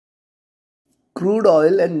Crude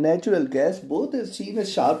oil and natural gas both have seen a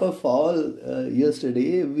sharper fall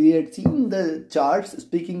yesterday. We had seen the charts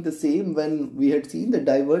speaking the same when we had seen the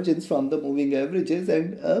divergence from the moving averages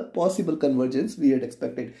and a possible convergence we had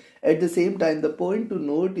expected. At the same time, the point to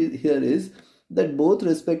note here is that both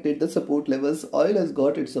respected the support levels. Oil has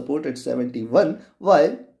got its support at 71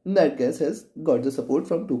 while nat gas has got the support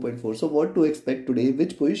from 2.4. So what to expect today,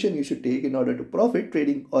 which position you should take in order to profit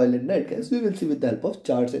trading oil and nat gas, we will see with the help of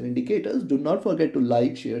charts and indicators. Do not forget to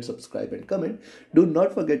like, share, subscribe and comment. Do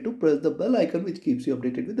not forget to press the bell icon which keeps you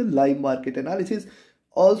updated with the live market analysis.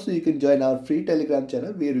 Also, you can join our free Telegram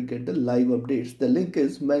channel where you get the live updates. The link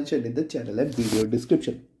is mentioned in the channel and video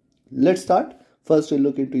description. Let's start. First we'll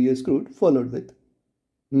look into US crude followed with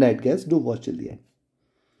nat gas. Do watch till the end.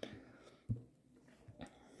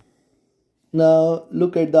 Now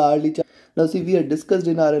look at the hourly chart. Now see, we had discussed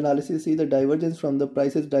in our analysis, see the divergence from the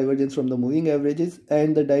prices, divergence from the moving averages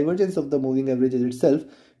and the divergence of the moving averages itself.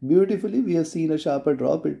 Beautifully, we have seen a sharper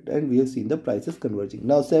drop and we have seen the prices converging.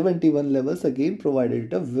 Now 71 levels again provided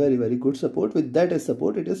it a very good support. With that as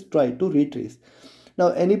support, it has tried to retrace. Now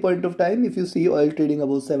any point of time, if you see oil trading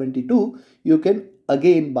above 72, you can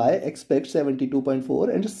again expect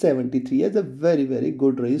 72.4 and 73 as a very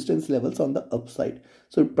good resistance levels on the upside.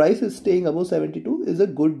 So price is staying above 72 is a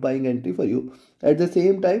good buying entry for you. At the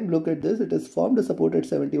same time, look at this, it has formed a support at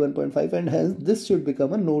 71.5 and hence this should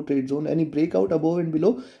become a no trade zone. Any breakout above and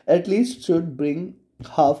below at least should bring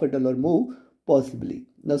half a dollar move possibly.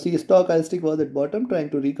 Now see, stochastic was at bottom trying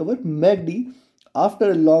to recover. MACD,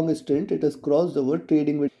 after a long stint, it has crossed over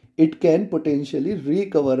trading with, it can potentially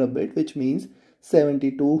recover a bit, which means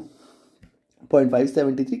 72.5,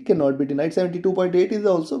 73 cannot be denied. 72.8 is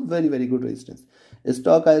also very good resistance.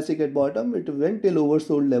 Stochastic at bottom, it went till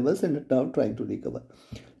oversold levels and now trying to recover.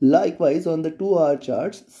 Likewise, on the 2-hour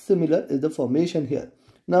charts, similar is the formation here.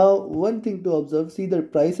 Now, one thing to observe, see the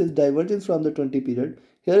price is divergence from the 20 period.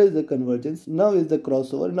 Here is the convergence. Now is the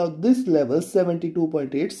crossover. Now this level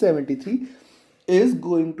 72.8, 73 is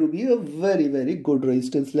going to be a very good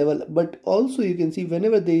resistance level, but also you can see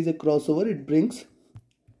whenever there is a crossover, it brings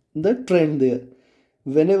the trend there.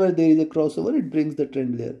 Whenever there is a crossover, it brings the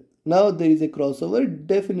trend there. Now there is a crossover,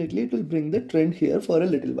 definitely it will bring the trend here for a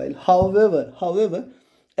little while. However,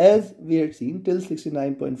 as we had seen till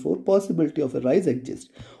 69.4, possibility of a rise exists.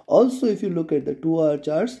 Also, if you look at the 2-hour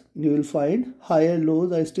charts, you will find higher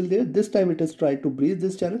lows are still there. This time it has tried to breach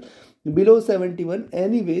this channel. Below 71,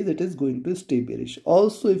 anyways, it is going to stay bearish.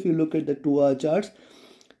 Also, if you look at the 2-hour charts,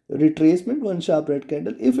 retracement, one sharp red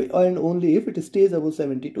candle, if and only if it stays above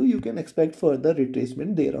 72, you can expect further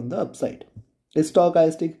retracement there on the upside. A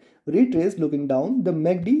stochastic retrace looking down, the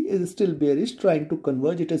MACD is still bearish, trying to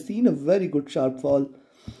converge. It has seen a very good sharp fall.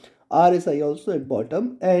 RSI also at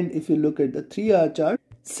bottom, and if you look at the 3-hour chart,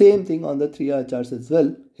 same thing on the 3-hour charts as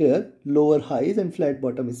well. Here, lower highs and flat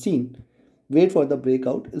bottom is seen. Wait for the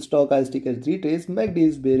breakout. Stochastic has retraced. MACD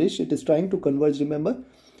is bearish. It is trying to converge, remember.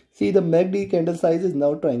 See, the MACD candle size is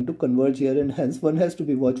now trying to converge here and hence one has to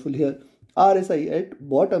be watchful here. RSI at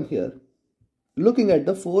bottom here. Looking at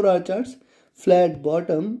the 4-hour charts, flat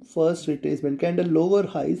bottom, first retracement candle, lower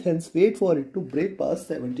highs, hence wait for it to break past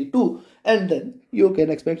 72 and then you can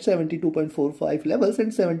expect 72.45 levels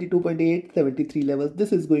and 72.8, 73 levels.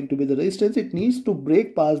 This is going to be the resistance. It needs to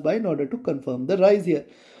break past by in order to confirm the rise here.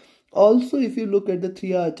 Also, if you look at the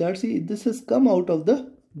 3-hour chart, see this has come out of the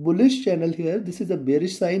bullish channel here. This is a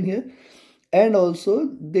bearish sign here. And also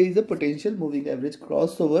there is a potential moving average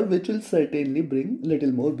crossover which will certainly bring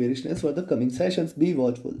little more bearishness for the coming sessions. Be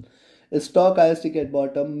watchful. Stochastic at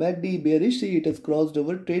bottom, MACD bearish. See, it has crossed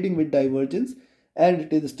over trading with divergence and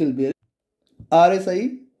it is still bearish.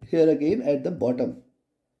 RSI here again at the bottom.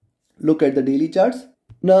 Look at the daily charts.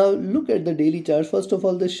 Now look at the daily charts. First of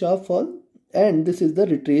all, the sharp fall. And this is the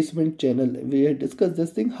retracement channel. We had discussed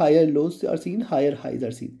this thing. Higher lows are seen, higher highs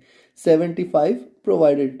are seen. 75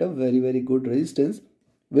 provided a very good resistance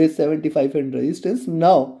with 75 and resistance.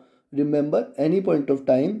 Now remember, any point of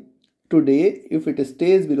time today, if it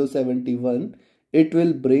stays below 71, it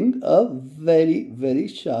will bring a very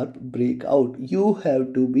sharp breakout. You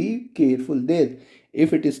have to be careful there.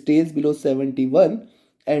 If it stays below 71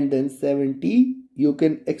 and then 70, you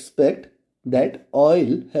can expect that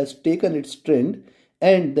oil has taken its trend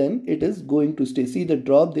and then it is going to stay. See the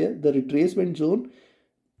drop there, the retracement zone,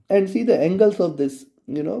 and see the angles of this.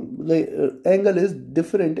 You know, the angle is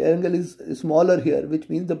different. Angle is smaller here, which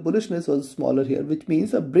means the bullishness was smaller here, which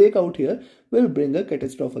means a breakout here will bring a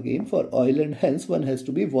catastrophe again for oil and hence one has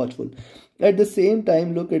to be watchful. At the same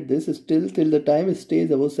time, look at this, still till the time it stays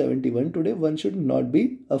above 71 today, one should not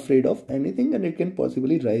be afraid of anything and it can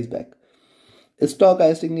possibly rise back.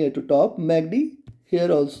 Stochastic near to top. MACD,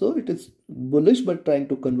 here also it is bullish but trying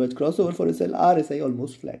to converge crossover for a sell. RSI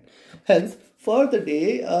almost flat. Hence, for the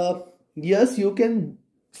day, yes, you can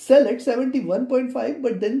sell at 71.5,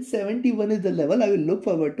 but then 71 is the level I will look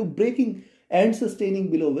forward to breaking and sustaining,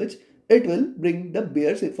 below which it will bring the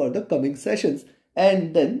bears for the coming sessions.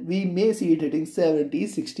 And then we may see it hitting 70,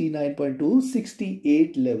 69.2,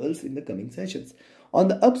 68 levels in the coming sessions. On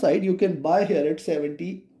the upside, you can buy here at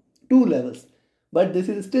 72 levels. But this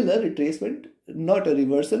is still a retracement, not a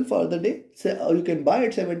reversal for the day. So you can buy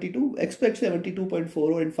at 72, expect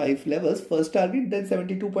 72.4 and 5 levels, first target, then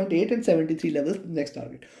 72.8 and 73 levels, next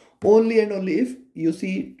target. Only and only if you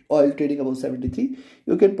see oil trading above 73,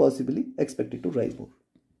 you can possibly expect it to rise more.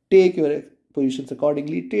 Take your positions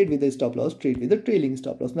accordingly, trade with a stop loss, trade with a trailing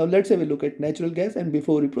stop loss. Now let's have a look at natural gas, and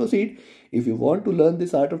before we proceed, if you want to learn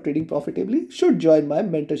this art of trading profitably, should join my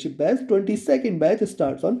mentorship batch. 22nd batch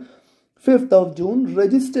starts on 5th of June.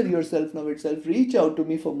 Register yourself now itself. Reach out to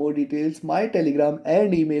me for more details. My Telegram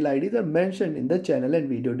and email IDs are mentioned in the channel and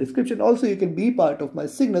video description. Also, you can be part of my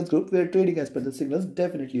signals group where trading as per the signals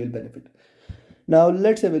definitely will benefit. Now,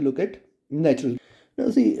 let's have a look at natural. Now,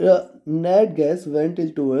 see, nat gas went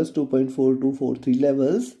towards 2.4243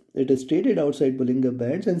 levels. It is traded outside Bollinger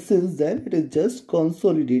Bands, and since then, it is just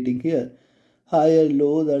consolidating here. Higher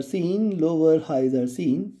lows are seen, lower highs are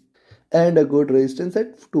seen, and a good resistance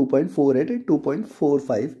at 2.48 and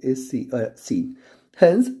 2.45 is seen.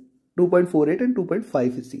 Hence, 2.48 and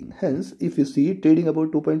 2.5 is seen. Hence, if you see trading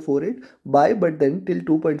about 2.48, buy, but then till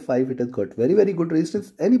 2.5 it has got very, very good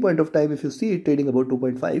resistance. Any point of time, if you see it trading about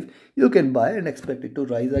 2.5, you can buy and expect it to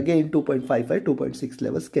rise again. 2.55, 2.6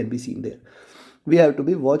 levels can be seen there. We have to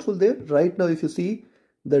be watchful there. Right now, if you see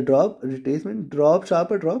the drop, retracement, drop,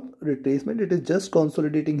 sharper drop, retracement, it is just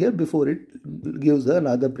consolidating here before it gives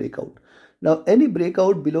another breakout. Now, any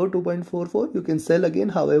breakout below 2.44, you can sell again.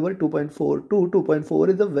 However, 2.42, 2.4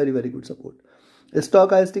 is a very, very good support.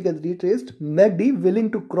 Stochastic has retraced. MACD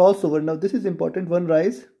willing to cross over. Now, this is important. One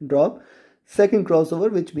rise, drop, second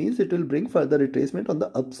crossover, which means it will bring further retracement on the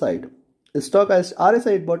upside. Stochastic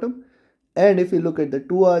RSI at bottom. And if you look at the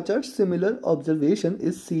 2-hour chart, similar observation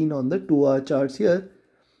is seen on the 2-hour charts here.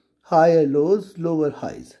 Higher lows, lower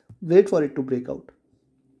highs. Wait for it to break out.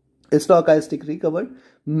 Stochastic recovered.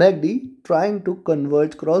 MACD trying to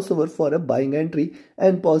converge crossover for a buying entry,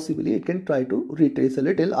 and possibly it can try to retrace a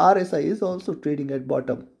little. RSI is also trading at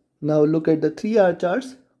bottom. Now look at the 3-hour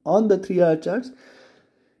charts. On the 3-hour charts,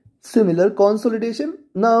 similar consolidation.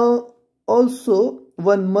 Now also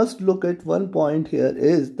one must look at one point here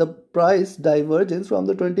is the price divergence from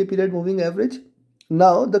the 20 period moving average.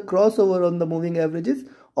 Now the crossover on the moving averages,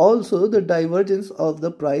 also the divergence of the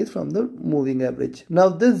price from the moving average. Now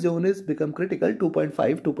this zone is become critical,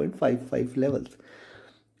 2.5, 2.55 levels.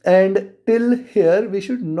 And till here, we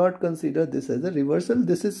should not consider this as a reversal.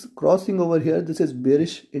 This is crossing over here. This is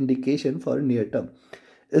bearish indication for near term.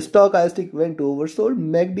 Stochastic went to oversold.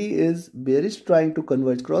 MACD is bearish, trying to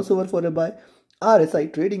converge crossover for a buy.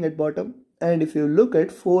 RSI trading at bottom. And if you look at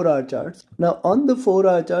 4-hour charts, now on the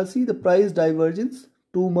 4-hour chart, see the price divergence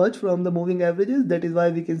too much from the moving averages. That is why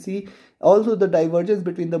we can see also the divergence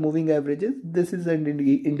between the moving averages. This is an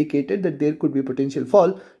indicated that there could be potential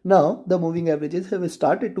fall. Now the moving averages have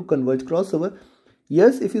started to converge crossover.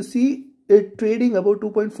 Yes, if you see it trading about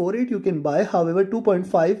 2.48, you can buy. However,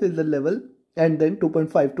 2.5 is the level, and then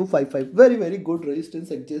 2.5 to 55. Very, very good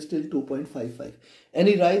resistance exists till 2.55.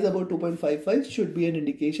 Any rise about 2.55 should be an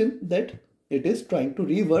indication that it is trying to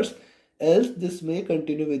reverse, else this may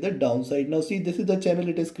continue with the downside. Now see, this is the channel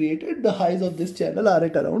it has created. The highs of this channel are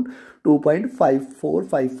at around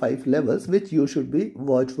 2.5455 levels, which you should be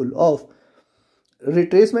watchful of.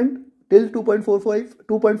 Retracement till 2.45,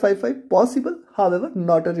 2.55 possible, however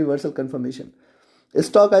not a reversal confirmation.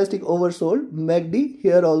 Stochastic oversold. MACD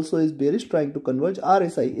here also is bearish, trying to converge.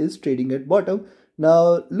 RSI is trading at bottom.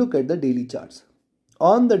 Now look at the daily charts.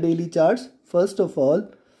 On the daily charts, first of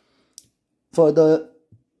all, for the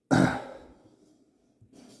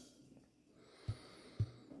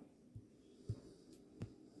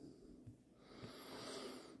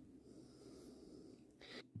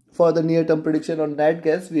near-term prediction on nat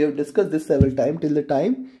gas, we have discussed this several times. Till the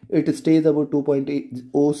time it stays about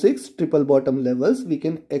 2.806 triple bottom levels, we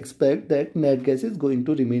can expect that nat gas is going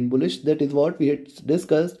to remain bullish. That is what we had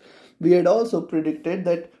discussed. We had also predicted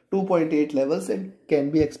that 2.8 levels and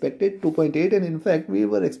can be expected 2.8, and in fact we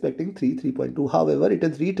were expecting 3.2. However, it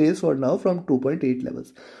has retraced for now from 2.8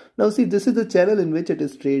 levels. Now see, this is the channel in which it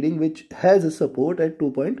is trading, which has a support at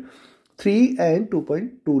 2.3 3 and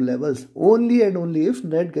 2.2 levels. Only and only if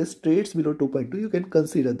net gas trades below 2.2, you can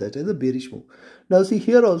consider that as a bearish move. Now see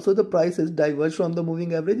here also the prices diverge from the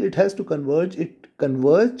moving average. It has to converge. It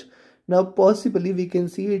converged. Now possibly we can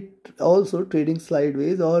see it also trading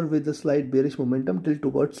sideways or with a slight bearish momentum till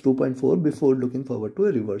towards 2.4 before looking forward to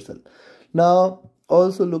a reversal. Now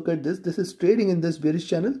also look at this. This is trading in this bearish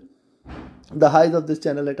channel. The highs of this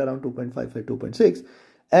channel at around 2.55, 2.6.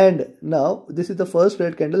 And now this is the first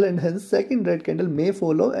red candle, and hence second red candle may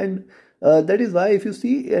follow, and that is why if you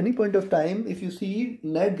see any point of time, if you see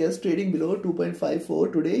net gas trading below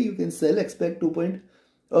 2.54 today, you can sell, expect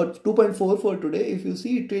 2.44 today. If you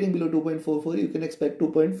see it trading below 2.44, you can expect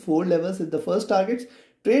 2.4 levels at the first targets.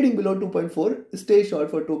 Trading below 2.4, stay short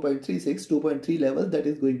for 2.36, 2.3 levels. That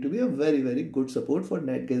is going to be a very, very good support for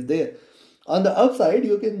net gas there. On the upside,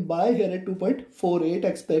 you can buy here at 2.48,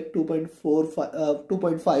 expect 2.45,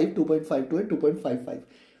 2.5, 2.52 and 2.55.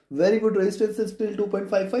 Very good resistance is till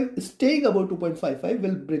 2.55. Staying above 2.55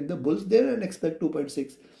 will bring the bulls there, and expect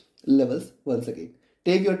 2.6 levels once again.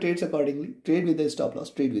 Take your trades accordingly. Trade with the stop loss.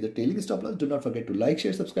 Trade with the trailing stop loss. Do not forget to like,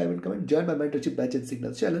 share, subscribe and comment. Join my mentorship batch and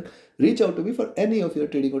signals channel. Reach out to me for any of your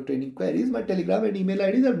trading or training queries. My Telegram and email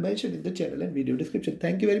IDs are mentioned in the channel and video description.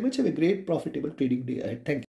 Thank you very much. Have a great profitable trading day ahead. Thank you.